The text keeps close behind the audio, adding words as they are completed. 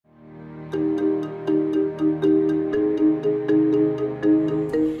Hello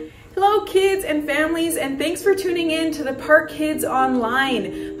kids and families, and thanks for tuning in to the Park Kids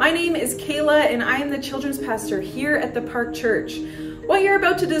Online. My name is Kayla and I am the children's pastor here at the Park Church. What you're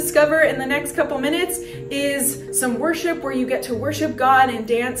about to discover in the next couple minutes is some worship where you get to worship God and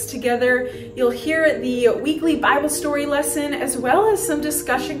dance together. You'll hear the weekly Bible story lesson as well as some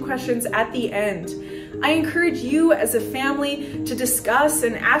discussion questions at the end. I encourage you as a family to discuss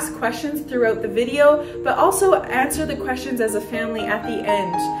and ask questions throughout the video, but also answer the questions as a family at the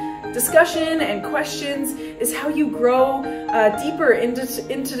end. Discussion and questions is how you grow deeper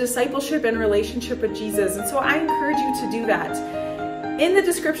into discipleship and relationship with Jesus. And so I encourage you to do that. In the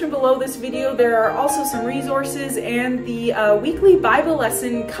description below this video, there are also some resources and the weekly Bible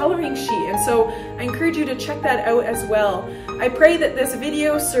lesson coloring sheet. And so I encourage you to check that out as well. I pray that this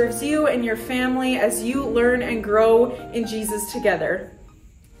video serves you and your family as you learn and grow in Jesus together.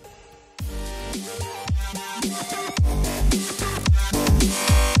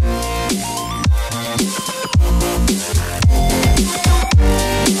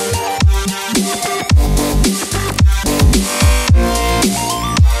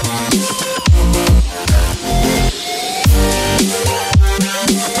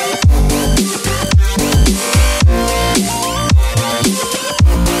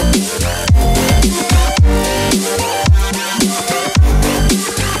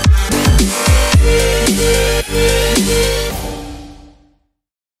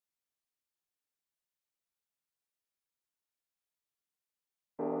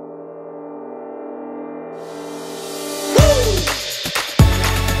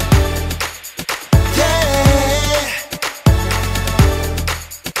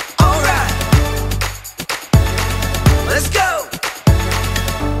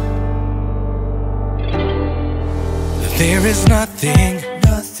 There is nothing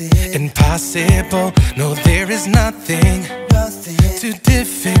impossible. No, there is nothing too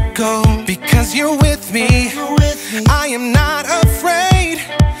difficult. Because you're with me, I am not afraid.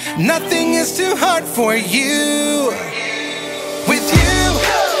 Nothing is too hard for you. With you,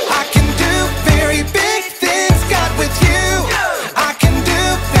 I can do very big things. God, with you, I can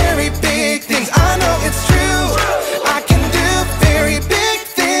do very big things. I know it's true. I can do very big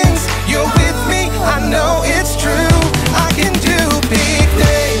things. You're with me, I know it's true. I can do big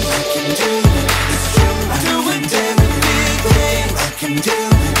things. I can do it, it's true. I'm doing damn big things. I can do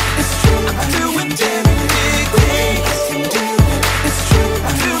it, it's true. I'm doing damn big things. I can do it, it's true.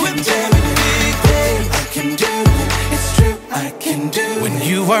 I'm doing damn big things. I can do it, it's true. I can do it. When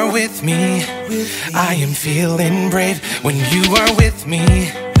you are with me, I am feeling brave. When you are with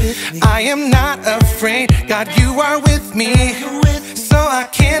me, I am not afraid. God, you are with me, so I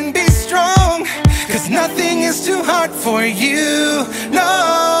can be strong. 'Cause nothing is too hard for you.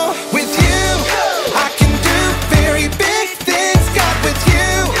 No, with you, I can do very big things. God, with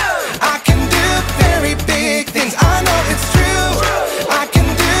you, I can do very big things. I know it's true. I can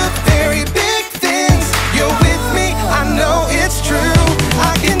do very big things. You're with me, I know it's true.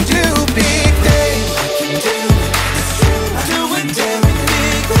 I can do big things. I can do it, it's true. I'm doing damn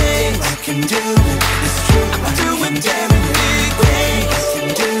big things. I can do it, it's true. I'm doing damn big things. I can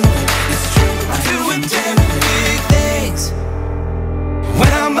do it, it's true. I'm doing damn big things.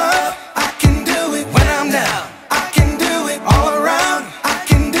 When I'm up, I can do it. When I'm down, I can do it. All around, I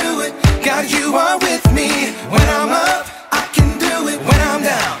can do it. God, you are with me. When I'm up, I can do it. When I'm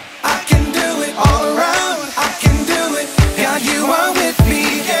down, I can do it. All around, I can do it. God, you are with me.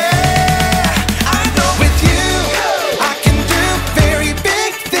 Yeah, I know with you, I can do very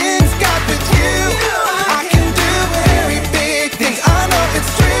big things. God, with you, I can do very big things. I know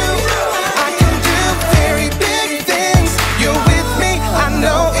it's true. I can do very big things. You're with me, I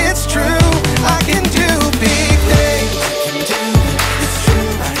know it's true. I can do big things. I can do it, it's true.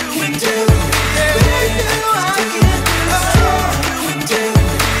 I can do it. I can do it, it's true. I can do it.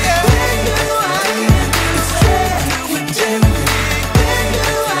 It's true. I can do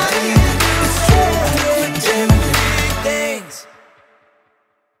it. It's true. I can do things.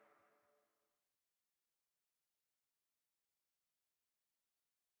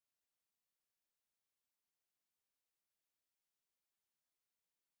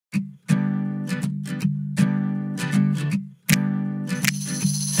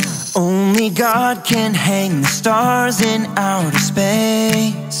 Only God can hang the stars in outer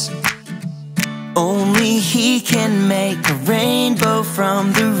space. Only He can make a rainbow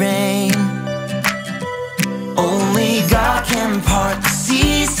from the rain. Only God can part the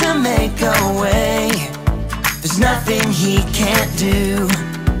seas to make a way. There's nothing He can't do.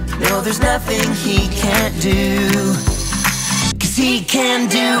 No, there's nothing He can't do. 'Cause He can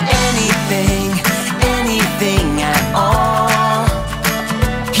do anything.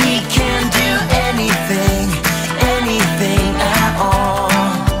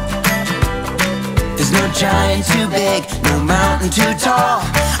 mountain too tall.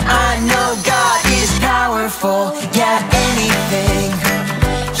 I know God is powerful, yeah, anything.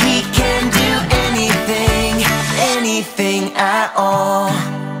 He can do anything, anything at all.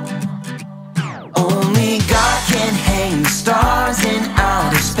 Only God can hang the stars in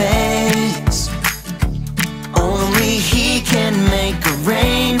outer space. Only He can make a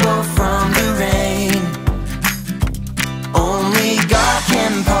rainbow from the rain. Only God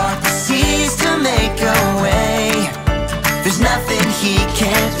can part the seas to make a way. There's nothing He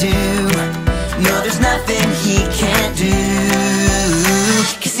can't do. No, there's nothing He can't do.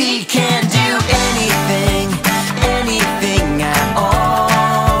 'Cause He can do anything, anything at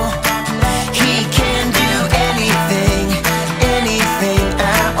all. He can do anything, anything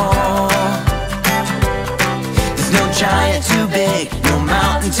at all. There's no giant too big, no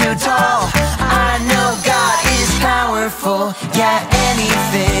mountain too tall. I know God is powerful, yeah,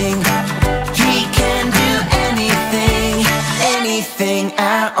 anything. He can do anything, anything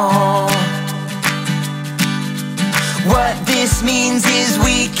at all. What this means is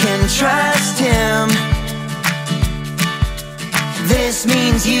we can trust Him. This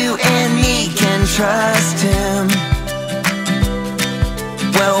means you and me can trust Him.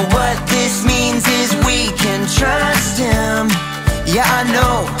 Well, what this means is we can trust Him. Yeah, I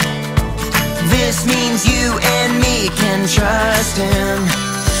know. This means you and me can trust Him.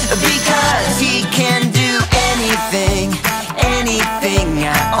 Because He can do anything, anything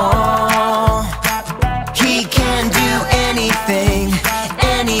at all. He can do anything,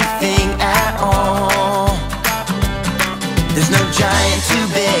 anything at all. There's no giant too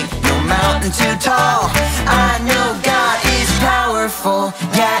big, no mountain too tall. I know God is powerful,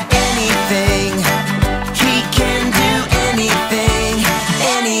 yeah, anything. He can do anything,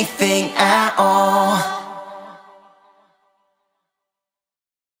 anything at all.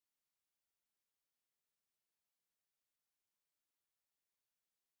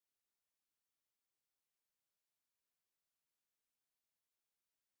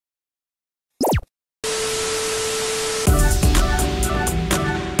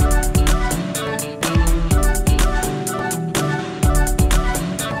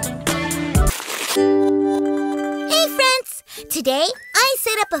 Today, I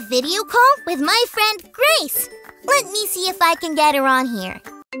set up a video call with my friend Grace. Let me see if I can get her on here.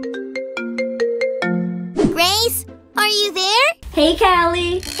 Grace, are you there? Hey,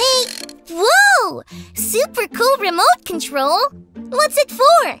 Calli. Hey, whoa! Super cool remote control. What's it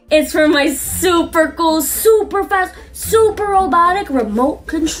for? It's for my super cool, super fast, super robotic remote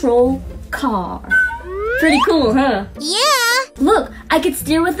control car. Pretty cool, huh? Yeah. Look, I can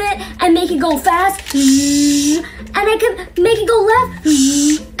steer with it and make it go fast. And I can make it go left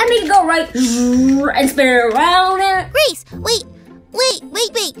and make it go right and spin it around it. Grace, wait. Where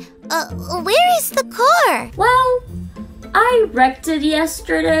is the car? Well, I wrecked it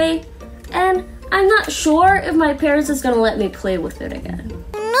yesterday, and I'm not sure if my parents is gonna let me play with it again.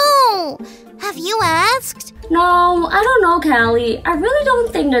 No. Have you asked? No, I don't know, Calli. I really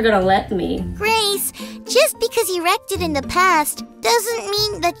don't think they're gonna let me. Grace, just because you wrecked it in the past doesn't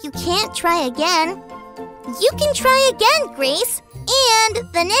mean that you can't try again. You can try again, Grace. And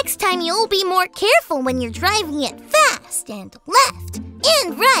the next time you'll be more careful when you're driving it fast and left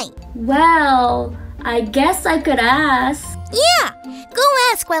and right. Well, I guess I could ask. Yeah, go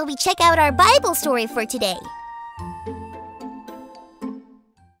ask while we check out our Bible story for today.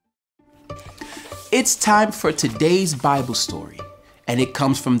 It's time for today's Bible story, and it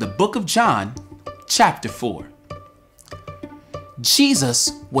comes from the book of John, chapter 4.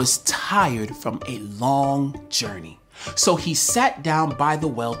 Jesus was tired from a long journey, so he sat down by the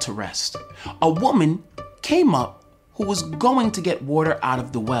well to rest. A woman came up who was going to get water out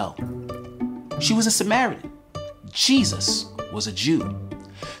of the well. She was a Samaritan. Jesus was a Jew.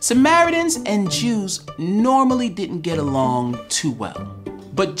 Samaritans and Jews normally didn't get along too well.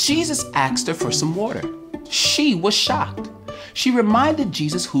 But Jesus asked her for some water. She was shocked. She reminded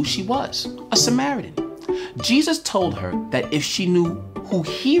Jesus who she was, a Samaritan. Jesus told her that if she knew who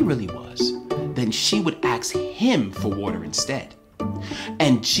he really was, then she would ask him for water instead.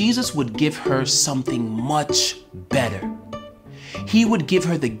 And Jesus would give her something much better. He would give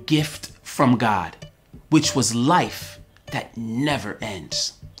her the gift from God, which was life that never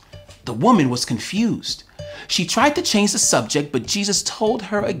ends. The woman was confused. She tried to change the subject, but Jesus told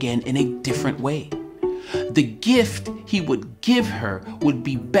her again in a different way. The gift he would give her would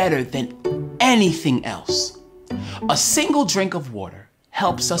be better than anything else. A single drink of water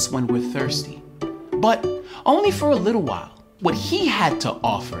helps us when we're thirsty, but only for a little while. What he had to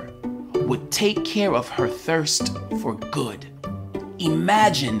offer would take care of her thirst for good.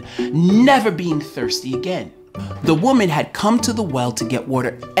 Imagine never being thirsty again. The woman had come to the well to get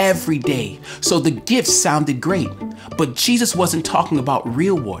water every day, so the gifts sounded great. But Jesus wasn't talking about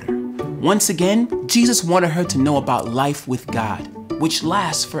real water. Once again, Jesus wanted her to know about life with God, which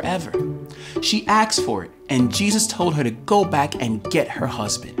lasts forever. She asked for it, and Jesus told her to go back and get her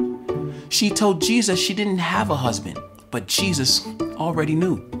husband. She told Jesus she didn't have a husband, but Jesus already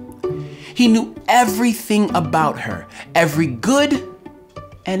knew. He knew everything about her, every good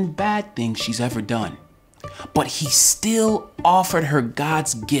and bad thing she's ever done. But he still offered her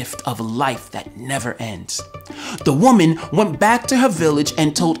God's gift of life that never ends. The woman went back to her village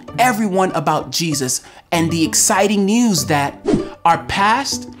and told everyone about Jesus and the exciting news that our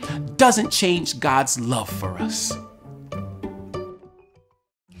past doesn't change God's love for us.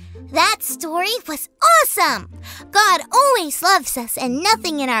 That story was awesome! God always loves us, and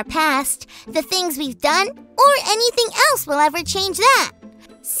nothing in our past, the things we've done, or anything else will ever change that.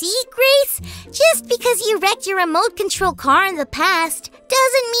 See, Grace? Just because you wrecked your remote control car in the past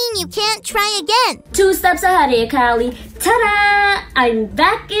doesn't mean you can't try again. 2 steps ahead of you, Calli. Ta-da! I'm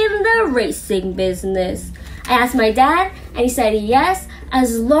back in the racing business. I asked my dad, and he said yes,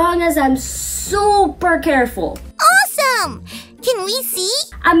 as long as I'm super careful. Awesome! Can we see?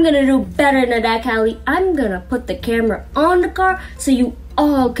 I'm gonna do better than that, Calli. I'm gonna put the camera on the car so you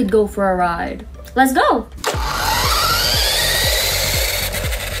all could go for a ride. Let's go!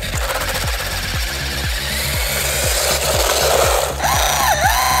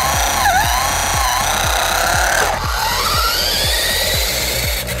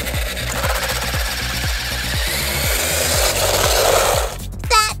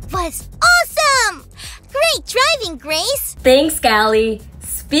 Grace. Thanks, Calli.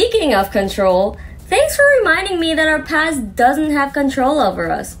 Speaking of control, thanks for reminding me that our past doesn't have control over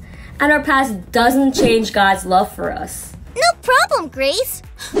us, and our past doesn't change God's love for us. No problem, Grace.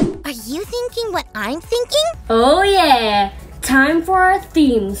 Are you thinking what I'm thinking? Oh yeah, time for our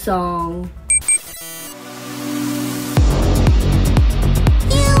theme song.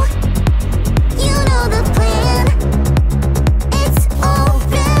 You know the plan. It's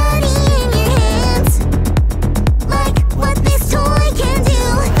already in your hands. Like what this toy can do.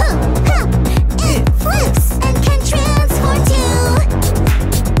 It flips and can transform too.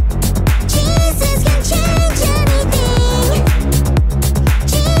 Jesus can change anything.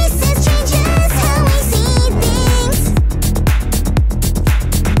 Jesus changes how we see things.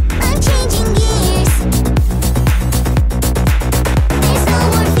 I'm changing gears. There's no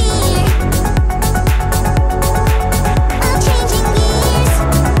more fear. I'm changing gears.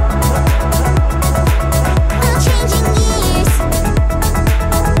 I'm changing gears.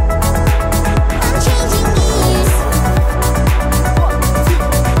 I'm changing gears.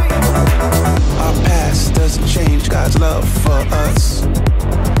 Our past doesn't change God's love for us.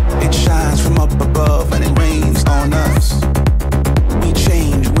 It shines from up above and it rains on us. We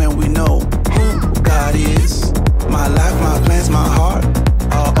change when we know who God is. My life, my plans, my heart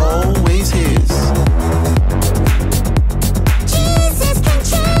are always His. Jesus can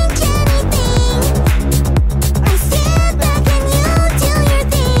change anything. I stand back and you do your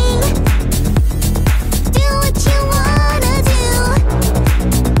thing. Do what you wanna do.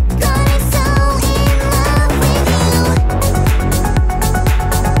 God is so in love with you.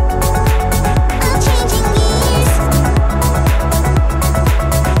 I'm changing gears.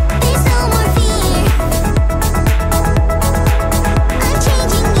 There's no more fear. I'm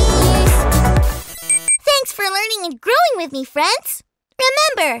changing gears. Thanks for learning and growing with me, friends.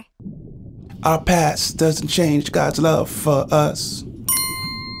 Remember, Our past doesn't change God's love for us.